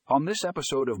On this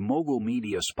episode of Mogul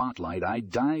Media Spotlight, I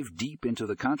dive deep into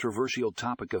the controversial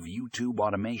topic of YouTube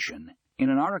automation. In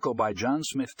an article by John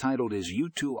Smith titled "Is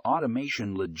YouTube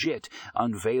Automation Legit?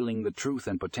 Unveiling the Truth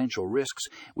and Potential Risks,"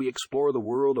 we explore the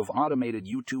world of automated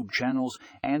YouTube channels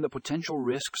and the potential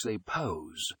risks they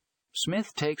pose.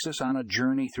 Smith takes us on a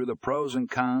journey through the pros and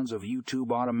cons of YouTube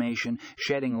automation,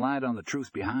 shedding light on the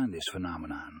truth behind this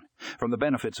phenomenon. From the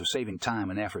benefits of saving time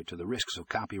and effort to the risks of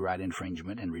copyright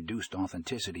infringement and reduced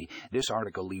authenticity, this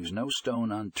article leaves no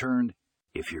stone unturned.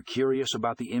 If you're curious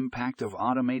about the impact of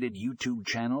automated YouTube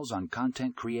channels on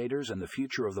content creators and the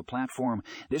future of the platform,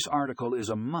 this article is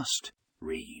a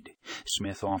must-read.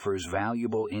 Smith offers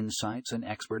valuable insights and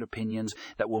expert opinions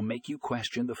that will make you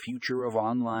question the future of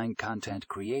online content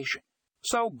creation.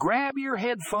 So grab your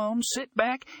headphones, sit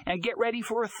back, and get ready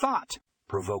for a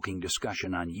thought-provoking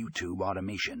discussion on YouTube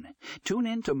automation. Tune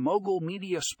in to Mogul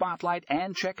Media Spotlight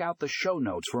and check out the show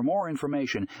notes for more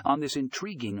information on this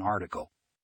intriguing article.